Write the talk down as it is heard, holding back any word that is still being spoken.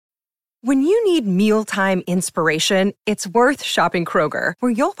When you need mealtime inspiration, it's worth shopping Kroger,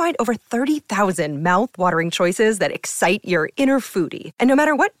 where you'll find over 30,000 mouth-watering choices that excite your inner foodie. And no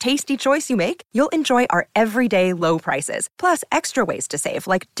matter what tasty choice you make, you'll enjoy our everyday low prices, plus extra ways to save,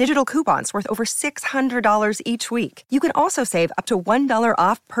 like digital coupons worth over $600 each week. You can also save up to $1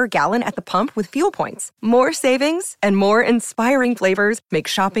 off per gallon at the pump with fuel points. More savings and more inspiring flavors make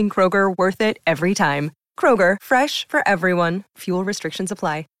shopping Kroger worth it every time. Kroger, fresh for everyone. Fuel restrictions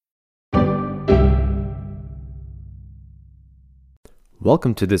apply.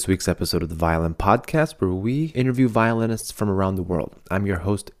 Welcome to this week's episode of the Violin Podcast, where we interview violinists from around the world. I'm your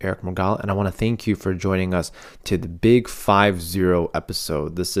host, Eric Morgal, and I want to thank you for joining us to the Big 50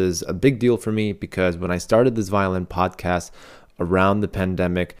 episode. This is a big deal for me because when I started this Violin Podcast around the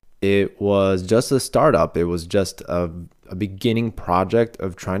pandemic, it was just a startup. It was just a beginning project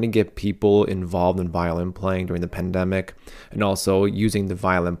of trying to get people involved in violin playing during the pandemic, and also using the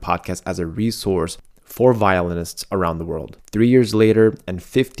Violin Podcast as a resource for violinists around the world. 3 years later and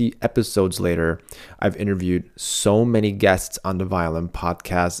 50 episodes later, I've interviewed so many guests on the Violin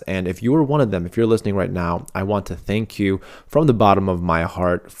Podcast. And if you are one of them, if you're listening right now, I want to thank you from the bottom of my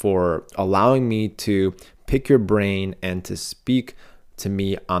heart for allowing me to pick your brain and to speak to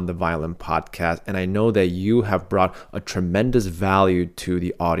me on the Violin Podcast. And I know that you have brought a tremendous value to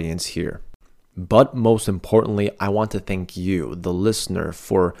the audience here. But most importantly, I want to thank you, the listener,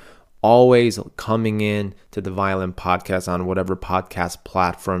 for always coming in to the Violin Podcast on whatever podcast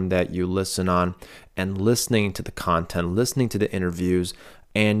platform that you listen on and listening to the content, listening to the interviews,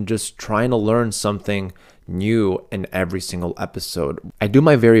 and just trying to learn something new in every single episode. I do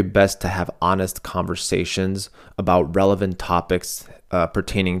my very best to have honest conversations about relevant topics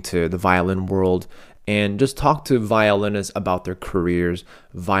pertaining to the violin world, and just talk to violinists about their careers,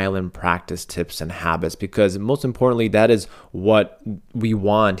 violin practice tips and habits, because most importantly, that is what we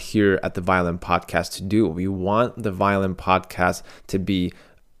want here at the Violin Podcast to do. We want the Violin Podcast to be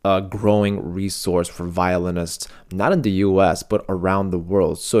a growing resource for violinists, not in the US, but around the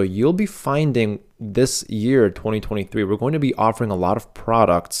world. So you'll be finding this year, 2023, we're going to be offering a lot of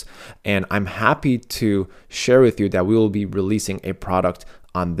products, and I'm happy to share with you that we will be releasing a product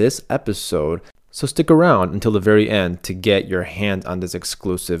on this episode. So stick around until the very end to get your hand on this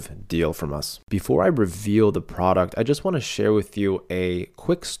exclusive deal from us. Before I reveal the product, I just want to share with you a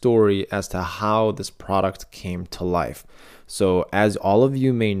quick story as to how this product came to life. So as all of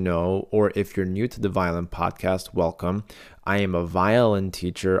you may know, or if you're new to the Violin Podcast, welcome. I am a violin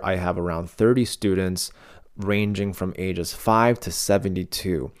teacher. I have around 30 students ranging from ages 5 to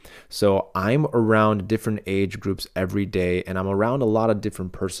 72. So I'm around different age groups every day, and I'm around a lot of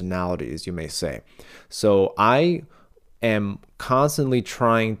different personalities, you may say. So I am constantly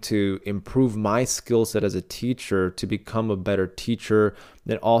trying to improve my skill set as a teacher to become a better teacher,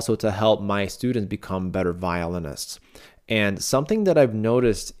 and also to help my students become better violinists. And something that I've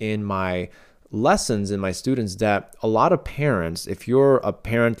noticed in my lessons in my students, that a lot of parents, if you're a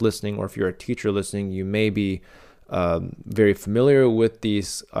parent listening or if you're a teacher listening, you may be very familiar with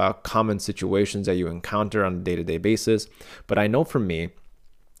these common situations that you encounter on a day-to-day basis. But I know for me,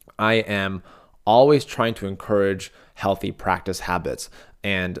 I am always trying to encourage healthy practice habits.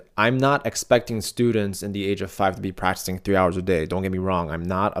 And I'm not expecting students in the age of 5 to be practicing 3 hours a day. Don't get me wrong. I'm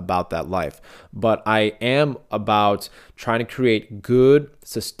not about that life. But I am about trying to create good,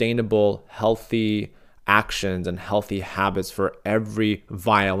 sustainable, healthy actions and healthy habits for every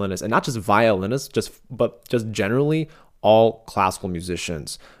violinist. And not just violinists, but just generally all classical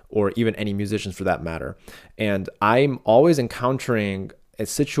musicians, or even any musicians for that matter. And I'm always encountering a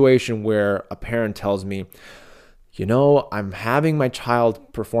situation where a parent tells me, you know, I'm having my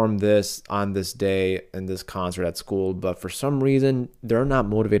child perform this on this day in this concert at school, but for some reason, they're not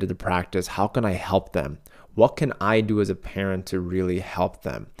motivated to practice. How can I help them? What can I do as a parent to really help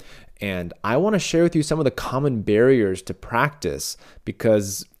them? And I want to share with you some of the common barriers to practice,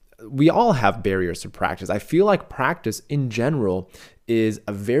 because we all have barriers to practice. I feel like practice in general is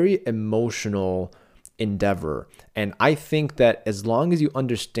a very emotional endeavor. And I think that as long as you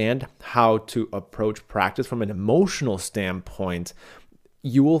understand how to approach practice from an emotional standpoint,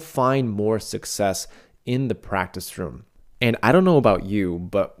 you will find more success in the practice room. And I don't know about you,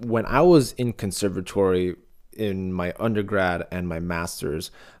 but when I was in conservatory in my undergrad and my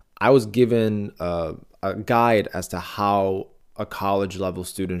master's, I was given a guide as to how a college level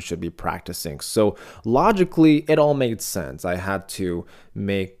student should be practicing. So logically, it all made sense. I had to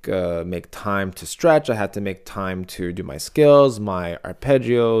make time to stretch. I had to make time to do my scales, my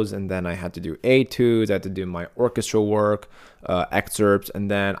arpeggios, and then I had to do etudes. I had to do my orchestral work, excerpts,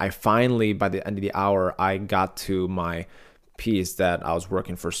 and then I finally, by the end of the hour, I got to my piece that I was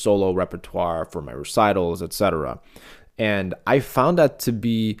working for solo repertoire, for my recitals, etc. And I found that to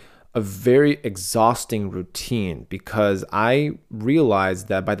be a very exhausting routine because I realized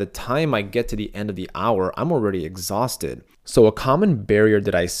that by the time I get to the end of the hour, I'm already exhausted. So a common barrier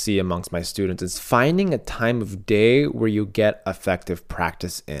that I see amongst my students is finding a time of day where you get effective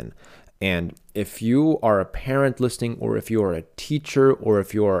practice in. And if you are a parent listening, or if you are a teacher, or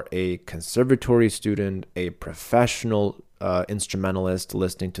if you are a conservatory student, a professional instrumentalist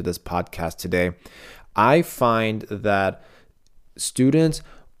listening to this podcast today, I find that students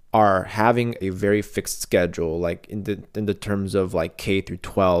are having a very fixed schedule, like in the terms of like K through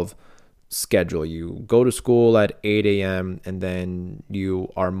 12 schedule. You go to school at 8 a.m. and then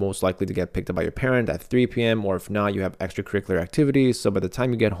you are most likely to get picked up by your parent at 3 p.m. or if not, you have extracurricular activities. So by the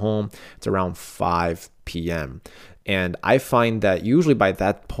time you get home, it's around 5 p.m. And I find that usually by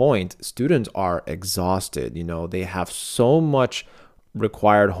that point, students are exhausted. They have so much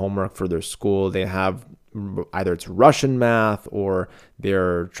required homework for their school. They have either it's Russian math or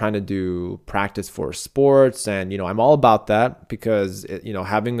they're trying to do practice for sports. And, I'm all about that because,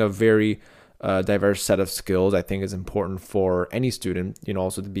 having a very diverse set of skills, I think is important for any student,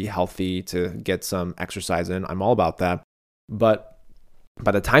 also to be healthy, to get some exercise in. I'm all about that. But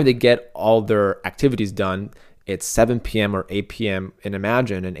by the time they get all their activities done, it's 7 p.m. or 8 p.m. And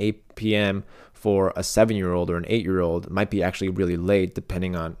imagine an 8 p.m. for a 7-year-old or an 8-year-old might be actually really late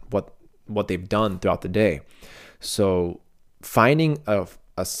depending on what they've done throughout the day. So finding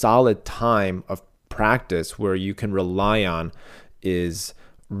a solid time of practice where you can rely on is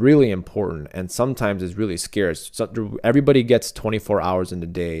really important, and sometimes is really scarce. So everybody gets 24 hours in the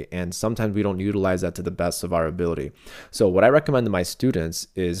day, and sometimes we don't utilize that to the best of our ability. So what I recommend to my students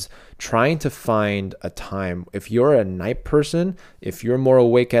is trying to find a time. If you're a night person, if you're more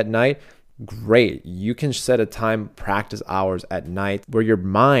awake at night, great. You can set a time practice hours at night where your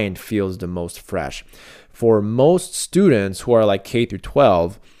mind feels the most fresh. For most students who are like K through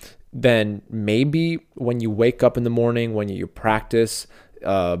 12, then maybe when you wake up in the morning, when you practice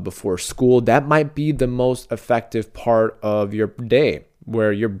before school, that might be the most effective part of your day,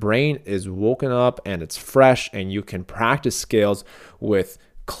 where your brain is woken up and it's fresh and you can practice scales with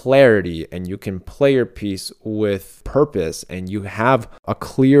clarity and you can play your piece with purpose and you have a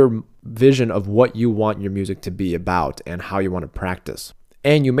clear vision of what you want your music to be about and how you want to practice.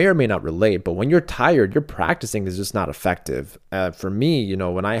 And you may or may not relate, but when you're tired, your practicing is just not effective. For me,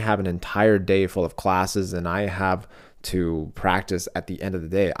 when I have an entire day full of classes and I have to practice at the end of the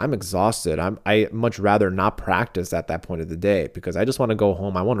day, I'm exhausted. I much rather not practice at that point of the day because I just want to go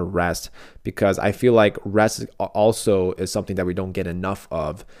home. I want to rest because I feel like rest also is something that we don't get enough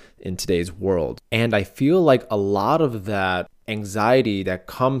of in today's world. And I feel like a lot of that anxiety that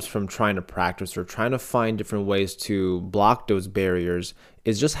comes from trying to practice or trying to find different ways to block those barriers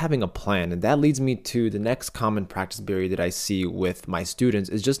is just having a plan. And that leads me to the next common practice barrier that I see with my students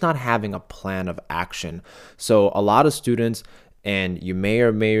is just not having a plan of action. So a lot of students, and you may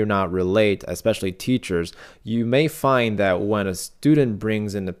or may not relate, especially teachers, you may find that when a student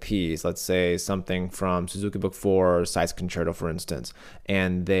brings in a piece, let's say something from Suzuki Book 4 or Saiz Concerto, for instance,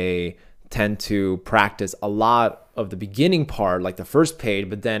 and they tend to practice a lot of the beginning part, like the first page,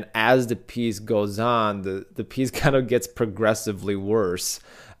 but then as the piece goes on, the piece kind of gets progressively worse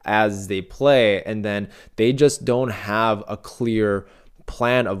as they play, and then they just don't have a clear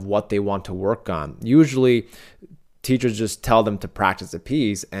plan of what they want to work on. Usually, teachers just tell them to practice a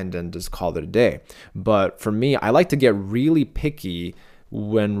piece and then just call it a day. But for me, I like to get really picky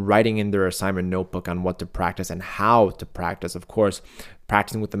when writing in their assignment notebook on what to practice and how to practice. Of course,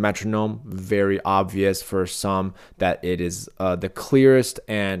 practicing with the metronome, very obvious for some that it is the clearest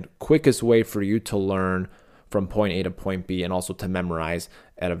and quickest way for you to learn from point A to point B and also to memorize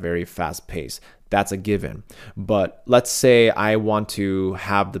at a very fast pace. That's a given. But let's say I want to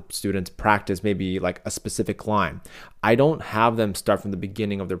have the students practice maybe like a specific line. I don't have them start from the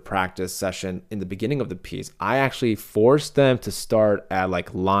beginning of their practice session in the beginning of the piece. I actually force them to start at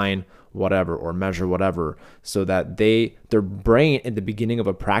like line whatever or measure whatever so that their brain in the beginning of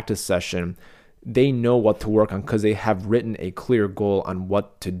a practice session, they know what to work on because they have written a clear goal on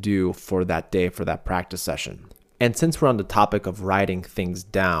what to do for that day, for that practice session. And since we're on the topic of writing things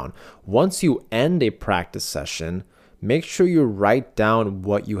down, once you end a practice session, make sure you write down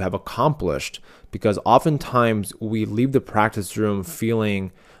what you have accomplished, because oftentimes we leave the practice room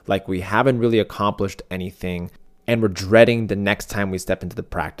feeling like we haven't really accomplished anything. and we're dreading the next time we step into the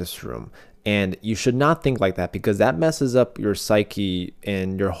practice room. And you should not think like that, because that messes up your psyche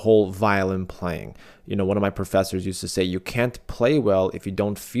and your whole violin playing. One of my professors used to say, you can't play well if you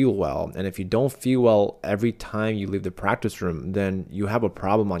don't feel well. And if you don't feel well every time you leave the practice room, then you have a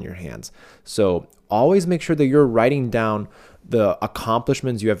problem on your hands. So always make sure that you're writing down the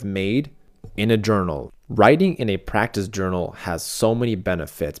accomplishments you have made in a journal. Writing in a practice journal has so many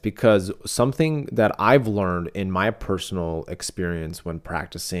benefits, because something that I've learned in my personal experience when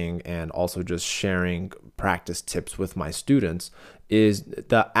practicing and also just sharing practice tips with my students is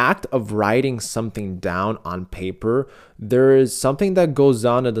the act of writing something down on paper. There is something that goes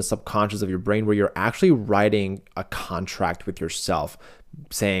on in the subconscious of your brain where you're actually writing a contract with yourself,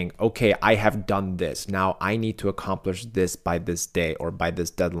 saying, okay, I have done this. Now I need to accomplish this by this day, or by this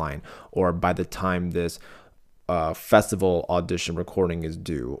deadline, or by the time this festival audition recording is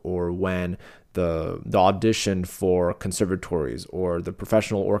due, or when the audition for conservatories or the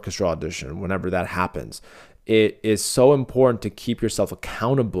professional orchestra audition, whenever that happens. It is so important to keep yourself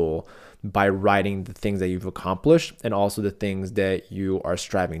accountable by writing the things that you've accomplished and also the things that you are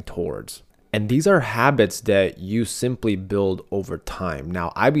striving towards. And these are habits that you simply build over time.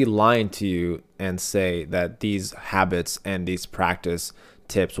 Now, I'd be lying to you and say that these habits and these practice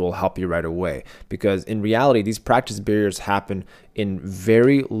tips will help you right away, because in reality, these practice barriers happen in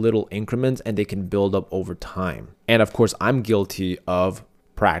very little increments and they can build up over time. And of course, I'm guilty of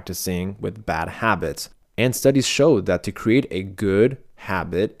practicing with bad habits. And studies show that to create a good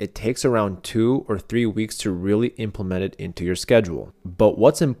habit, it takes around 2 or 3 weeks to really implement it into your schedule. But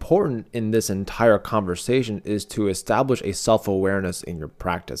what's important in this entire conversation is to establish a self-awareness in your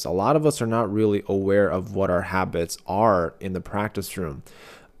practice. A lot of us are not really aware of what our habits are in the practice room.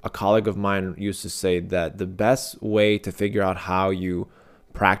 A colleague of mine used to say that the best way to figure out how you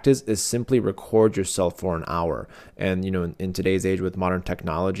practice is simply record yourself for an hour. And in today's age with modern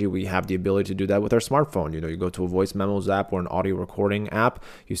technology, we have the ability to do that with our smartphone. You go to a voice memos app or an audio recording app,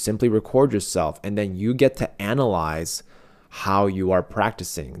 you simply record yourself, and then you get to analyze how you are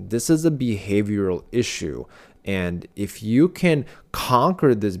practicing. This is a behavioral issue, and if you can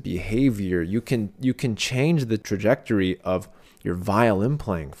conquer this behavior, you can change the trajectory of your violin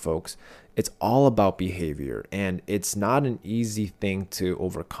playing, folks. It's all about behavior, and it's not an easy thing to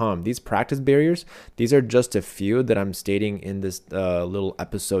overcome. These practice barriers, these are just a few that I'm stating in this little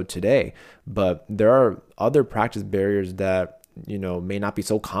episode today, but there are other practice barriers that, may not be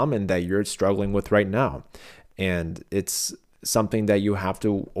so common that you're struggling with right now. And it's something that you have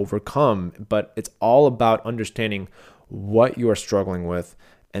to overcome, but it's all about understanding what you are struggling with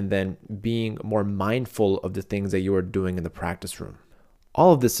and then being more mindful of the things that you are doing in the practice room.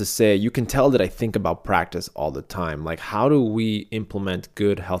 All of this to say, you can tell that I think about practice all the time. Like, how do we implement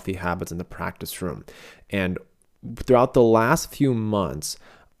good, healthy habits in the practice room? And throughout the last few months,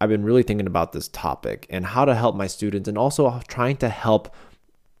 I've been really thinking about this topic and how to help my students, and also trying to help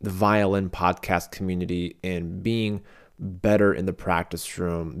the violin podcast community in being better in the practice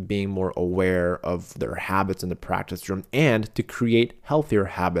room, being more aware of their habits in the practice room, and to create healthier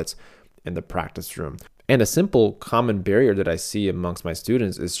habits in the practice room. And a simple common barrier that I see amongst my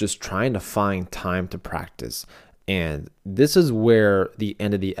students is just trying to find time to practice. And this is where the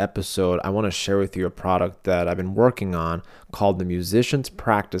end of the episode, I want to share with you a product that I've been working on called the Musician's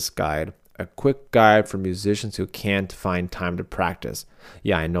Practice Guide, a quick guide for musicians who can't find time to practice.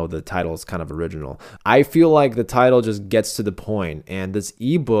 Yeah, I know the title is kind of original. I feel like the title just gets to the point. And this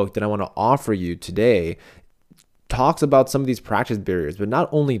ebook that I want to offer you today talks about some of these practice barriers, but not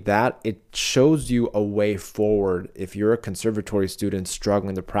only that, it shows you a way forward. If you're a conservatory student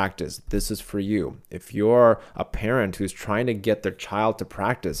struggling to practice, this is for you. If you're a parent who's trying to get their child to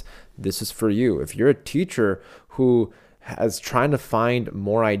practice, this is for you. If you're a teacher who is trying to find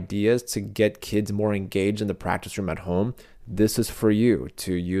more ideas to get kids more engaged in the practice room at home, this is for you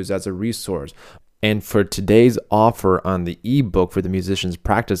to use as a resource. And for today's offer on the ebook for the Musician's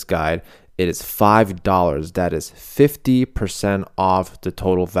Practice Guide, it is $5. That is 50% off the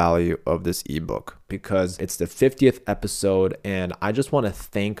total value of this ebook, because it's the 50th episode, and I just want to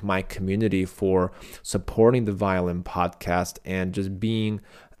thank my community for supporting the Violin Podcast and just being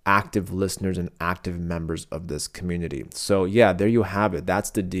active listeners and active members of this community. So yeah, there you have it.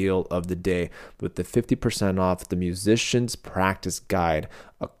 That's the deal of the day with the 50% off the Musician's Practice Guide,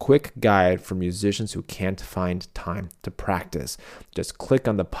 a quick guide for musicians who can't find time to practice. Just click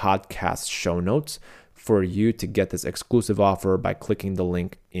on the podcast show notes for you to get this exclusive offer by clicking the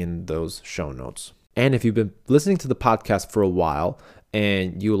link in those show notes. And if you've been listening to the podcast for a while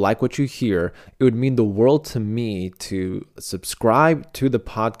and you like what you hear, it would mean the world to me to subscribe to the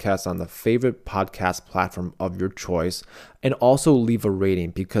podcast on the favorite podcast platform of your choice, and also leave a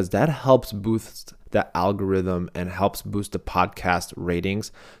rating, because that helps boost the algorithm and helps boost the podcast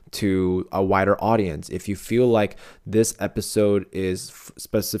ratings to a wider audience. If you feel like this episode is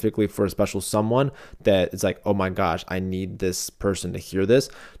specifically for a special someone that is like, oh my gosh, I need this person to hear this,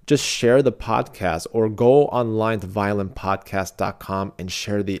 just share the podcast or go online to violinpodcast.com and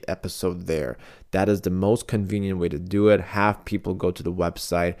share the episode there. That is the most convenient way to do it. Have people go to the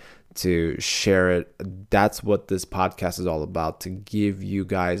website to share it. That's what this podcast is all about, to give you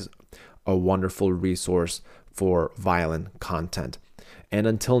guys a wonderful resource for violin content. And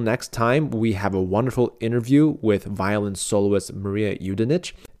until next time, we have a wonderful interview with violin soloist Maria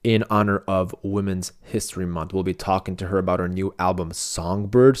Yudenich in honor of Women's History Month. We'll be talking to her about her new album,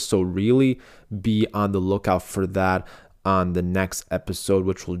 Songbird. So really be on the lookout for that on the next episode,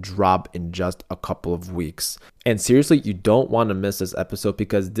 which will drop in just a couple of weeks. And seriously, you don't want to miss this episode,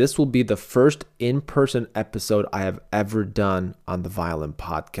 because this will be the first in-person episode I have ever done on the Violin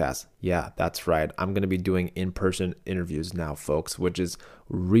Podcast. Yeah, that's right. I'm going to be doing in-person interviews now, folks, which is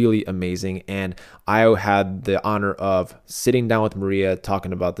really amazing. And I had the honor of sitting down with Maria,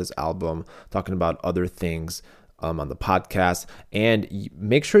 talking about this album, talking about other things on the podcast. And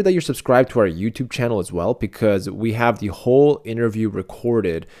make sure that you're subscribed to our YouTube channel as well, because we have the whole interview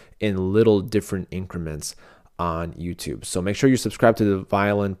recorded in little different increments on YouTube. So make sure you subscribe to the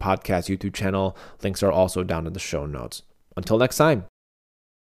Violin Podcast YouTube channel. Links are also down in the show notes. Until next time.